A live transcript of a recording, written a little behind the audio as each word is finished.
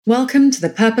Welcome to the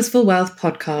Purposeful Wealth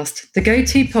Podcast, the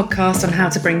go-to podcast on how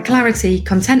to bring clarity,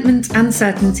 contentment and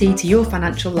certainty to your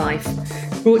financial life.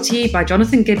 Brought to you by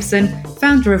Jonathan Gibson,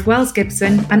 founder of Wells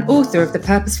Gibson and author of the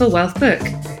Purposeful Wealth book.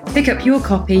 Pick up your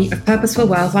copy of Purposeful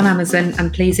Wealth on Amazon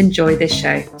and please enjoy this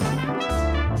show.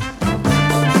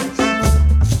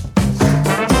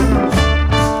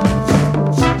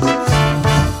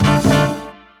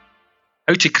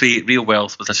 How to create real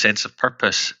wealth with a sense of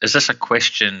purpose? Is this a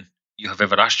question you have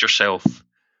ever asked yourself?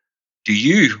 Do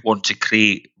you want to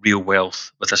create real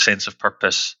wealth with a sense of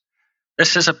purpose?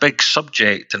 This is a big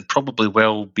subject and probably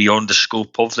well beyond the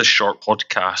scope of this short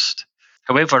podcast.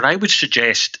 However, I would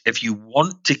suggest if you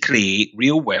want to create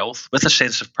real wealth with a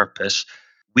sense of purpose,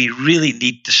 we really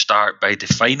need to start by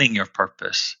defining your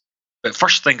purpose. But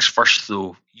first things first,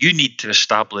 though, you need to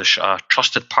establish a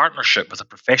trusted partnership with a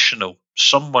professional,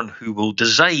 someone who will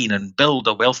design and build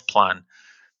a wealth plan,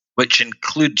 which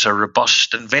includes a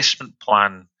robust investment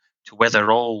plan to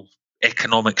weather all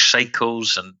economic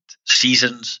cycles and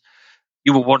seasons.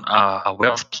 You will want a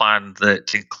wealth plan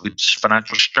that includes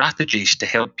financial strategies to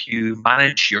help you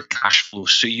manage your cash flow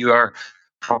so you are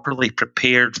properly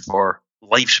prepared for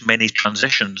life's many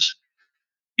transitions.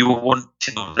 You will want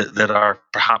to know that there are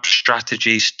perhaps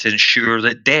strategies to ensure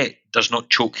that debt does not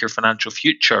choke your financial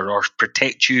future or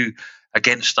protect you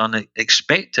against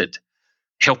unexpected,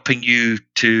 helping you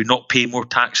to not pay more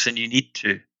tax than you need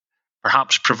to,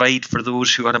 perhaps provide for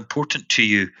those who are important to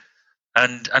you,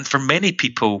 and for many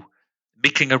people,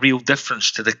 making a real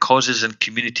difference to the causes and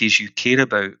communities you care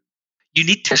about. You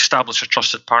need to establish a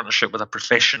trusted partnership with a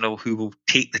professional who will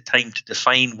take the time to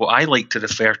define what I like to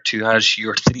refer to as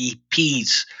your 3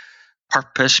 Ps: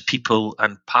 purpose, people,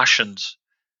 and passions.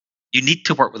 You need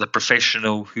to work with a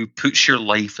professional who puts your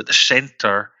life at the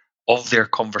center of their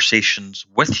conversations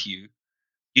with you.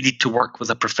 You need to work with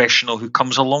a professional who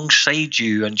comes alongside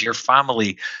you and your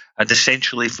family and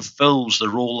essentially fulfills the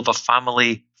role of a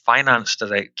family finance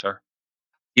director.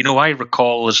 You know, I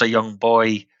recall as a young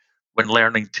boy when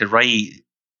learning to write,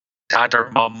 dad or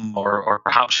mum or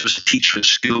perhaps it was a teacher at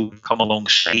school would come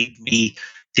alongside me,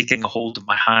 taking a hold of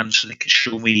my hand so they could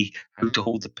show me how to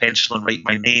hold the pencil and write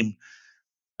my name.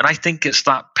 And I think it's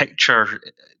that picture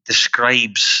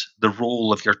describes the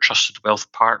role of your trusted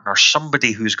wealth partner,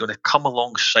 somebody who's going to come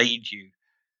alongside you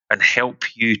and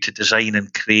help you to design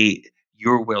and create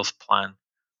your wealth plan.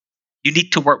 You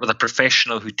need to work with a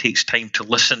professional who takes time to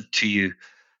listen to you,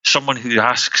 someone who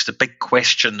asks the big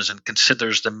questions and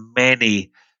considers the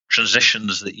many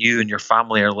transitions that you and your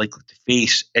family are likely to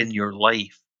face in your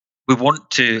life. We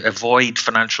want to avoid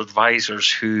financial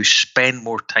advisors who spend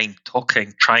more time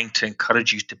talking, trying to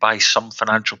encourage you to buy some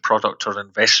financial product or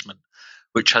investment,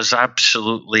 which has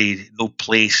absolutely no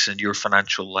place in your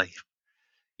financial life.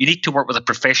 You need to work with a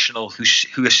professional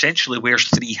who essentially wears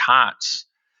 3 hats.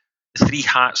 The 3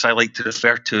 hats I like to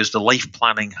refer to as the life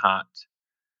planning hat.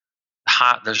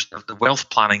 There's the wealth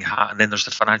planning hat, and then there's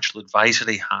the financial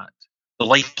advisory hat. The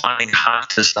life planning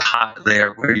hat is the hat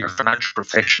there where your financial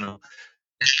professional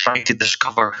is trying to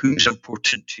discover who's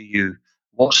important to you,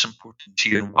 what's important to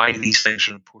you, and why these things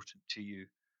are important to you.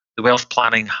 The wealth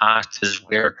planning hat is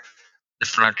where the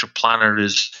financial planner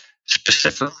is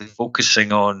specifically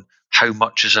focusing on how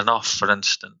much is enough, for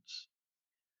instance.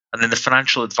 And then the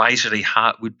financial advisory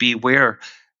hat would be where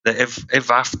that if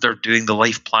after doing the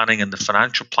life planning and the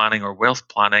financial planning or wealth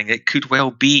planning, it could well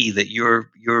be that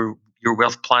your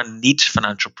wealth plan needs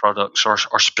financial products or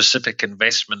specific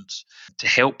investments to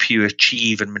help you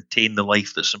achieve and maintain the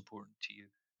life that's important to you.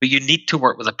 But you need to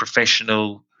work with a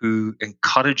professional who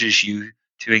encourages you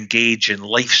to engage in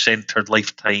life-centered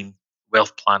lifetime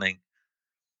wealth planning.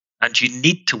 And you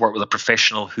need to work with a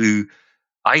professional who,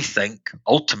 I think,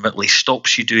 ultimately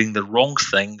stops you doing the wrong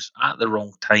things at the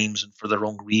wrong times and for the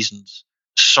wrong reasons.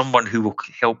 Someone who will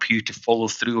help you to follow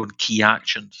through on key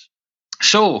actions.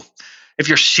 So, if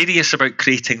you're serious about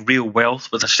creating real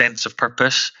wealth with a sense of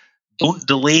purpose, don't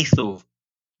delay though.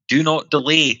 Do not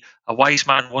delay. A wise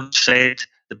man once said,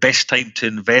 the best time to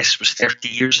invest was 30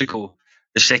 years ago.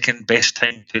 The second best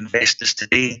time to invest is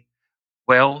today.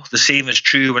 Well, the same is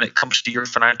true when it comes to your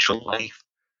financial life.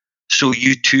 So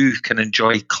you too can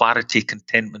enjoy clarity,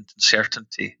 contentment, and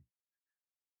certainty.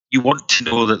 You want to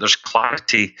know that there's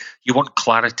clarity. You want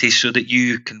clarity so that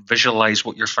you can visualize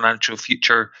what your financial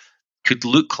future could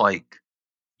look like.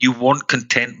 You want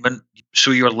contentment so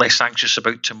you're less anxious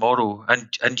about tomorrow.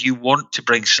 And you want to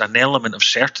bring an element of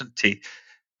certainty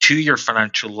to your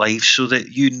financial life so that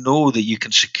you know that you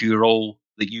can secure all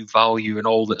that you value and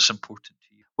all that's important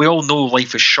to you. We all know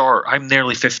life is short. I'm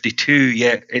nearly 52,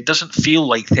 yet it doesn't feel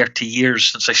like 30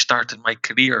 years since I started my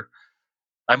career.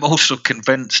 I'm also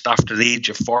convinced after the age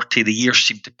of 40, the years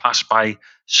seem to pass by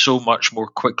so much more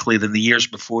quickly than the years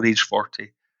before age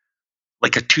 40.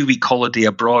 Like a 2-week holiday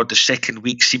abroad, the second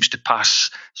week seems to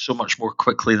pass so much more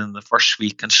quickly than the first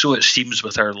week. And so it seems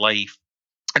with our life.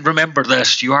 And remember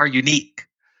this, you are unique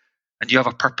and you have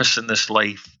a purpose in this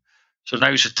life. So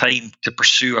now's the time to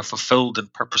pursue a fulfilled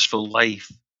and purposeful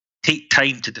life. Take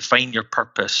time to define your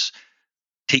purpose.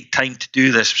 Take time to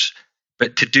do this.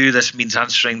 But to do this means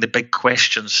answering the big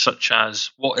questions such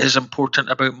as, what is important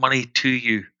about money to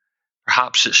you?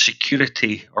 Perhaps it's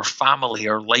security or family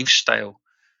or lifestyle.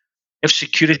 If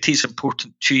security is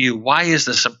important to you, why is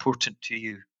this important to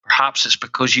you? Perhaps it's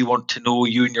because you want to know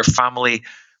you and your family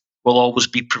will always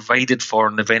be provided for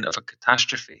in the event of a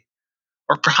catastrophe.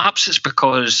 Or perhaps it's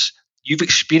because you've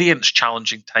experienced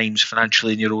challenging times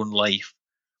financially in your own life.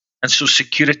 And so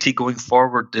security going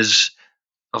forward is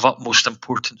of utmost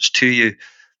importance to you.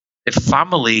 If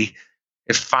family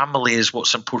is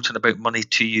what's important about money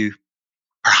to you,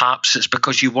 perhaps it's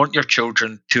because you want your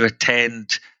children to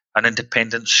attend an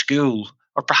independent school,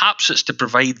 or perhaps it's to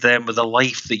provide them with a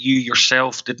life that you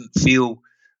yourself didn't feel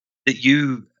that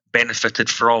you benefited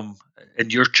from in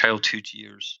your childhood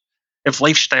years. If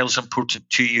lifestyle is important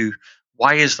to you,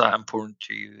 why is that important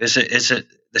to you? Is it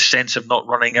the sense of not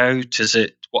running out? Is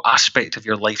it what aspect of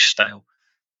your lifestyle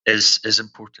is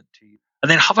important to you? And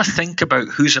then have a think about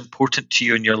who's important to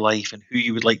you in your life and who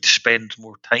you would like to spend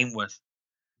more time with.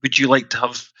 Would you like to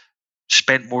have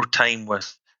spent more time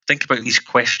with? Think about these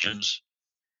questions.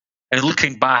 And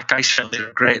looking back, I certainly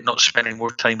regret not spending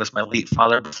more time with my late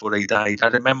father before he died. I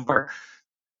remember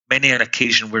many an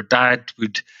occasion where Dad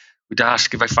would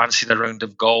ask if I fancied a round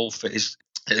of golf at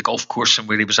the golf course and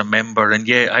where he was a member, and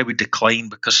yeah, I would decline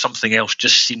because something else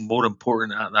just seemed more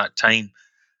important at that time.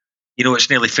 You know, it's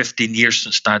nearly 15 years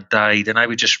since Dad died, and I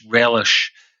would just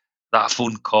relish that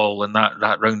phone call and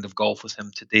that round of golf with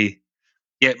him today.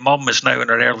 Yet Mum is now in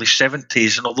her early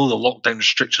 70s, and although the lockdown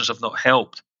restrictions have not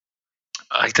helped,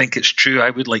 I think it's true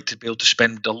I would like to be able to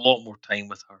spend a lot more time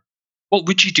with her. What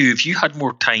would you do if you had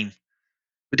more time?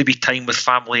 Would it be time with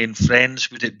family and friends?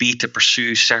 Would it be to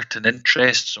pursue certain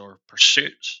interests or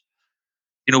pursuits?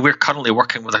 You know, we're currently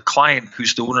working with a client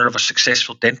who's the owner of a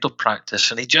successful dental practice,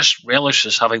 and he just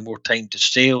relishes having more time to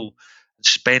sail and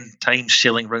spend time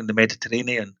sailing around the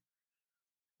Mediterranean.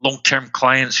 Long-term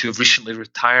clients who have recently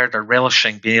retired are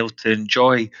relishing being able to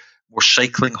enjoy more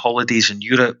cycling holidays in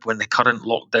Europe when the current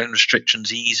lockdown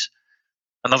restrictions ease.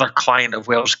 Another client of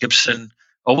Wells Gibson,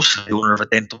 also the owner of a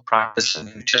dental practice and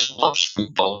who just loves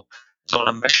football, is on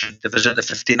a mission to visit the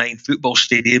 59 football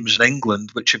stadiums in England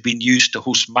which have been used to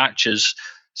host matches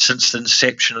since the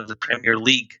inception of the Premier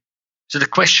League. So the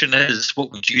question is,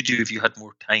 what would you do if you had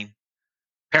more time?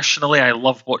 Personally, I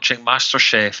love watching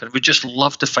MasterChef and would just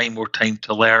love to find more time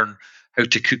to learn how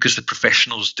to cook as the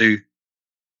professionals do.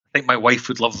 I think my wife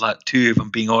would love that too, if I'm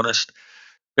being honest.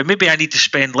 But maybe I need to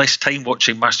spend less time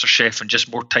watching MasterChef and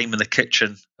just more time in the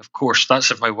kitchen. Of course,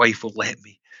 that's if my wife will let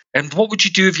me. And what would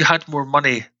you do if you had more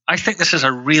money? I think this is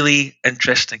a really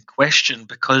interesting question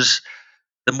because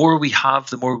the more we have,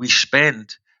 the more we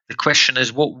spend. The question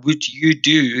is, what would you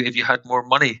do if you had more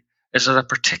money? Is there a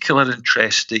particular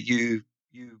interest that you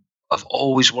have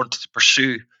always wanted to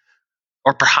pursue?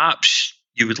 Or perhaps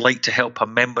you would like to help a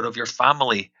member of your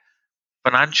family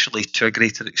financially to a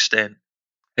greater extent.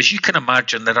 As you can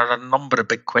imagine, there are a number of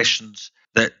big questions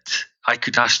that I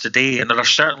could ask today, and there are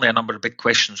certainly a number of big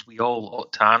questions we all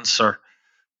ought to answer.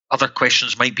 Other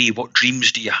questions might be, what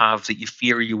dreams do you have that you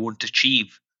fear you won't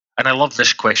achieve? And I love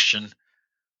this question.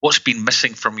 What's been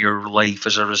missing from your life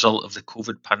as a result of the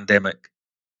COVID pandemic?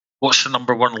 What's the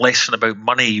number one lesson about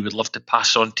money you would love to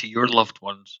pass on to your loved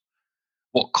ones?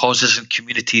 What causes and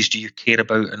communities do you care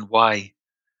about and why?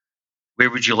 Where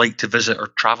would you like to visit or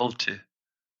travel to?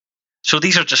 So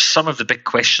these are just some of the big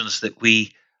questions that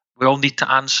we all need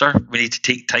to answer. We need to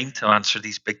take time to answer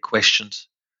these big questions.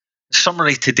 In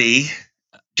summary today,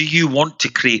 do you want to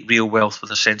create real wealth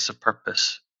with a sense of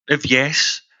purpose? If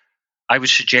yes, I would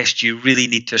suggest you really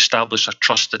need to establish a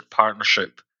trusted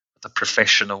partnership with a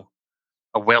professional,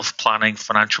 a wealth planning,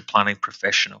 financial planning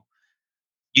professional.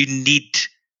 You need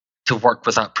to work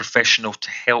with that professional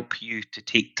to help you to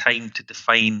take time to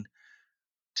define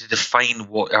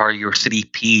what are your 3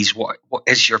 Ps, what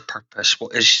is your purpose,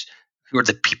 who are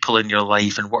the people in your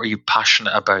life, and what are you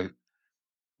passionate about?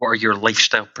 What are your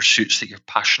lifestyle pursuits that you're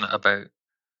passionate about?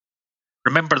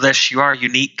 Remember this, you are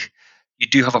unique. You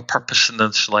do have a purpose in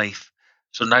this life.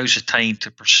 So now's the time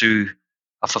to pursue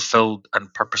a fulfilled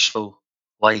and purposeful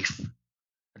life.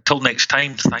 Until next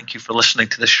time, thank you for listening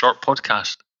to this short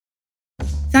podcast.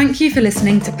 Thank you for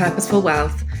listening to Purposeful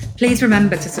Wealth. Please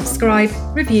remember to subscribe,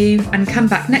 review, and come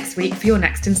back next week for your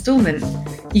next instalment.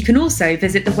 You can also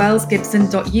visit the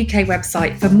wellsgibson.uk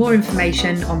website for more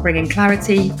information on bringing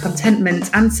clarity, contentment,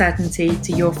 and certainty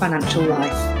to your financial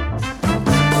life.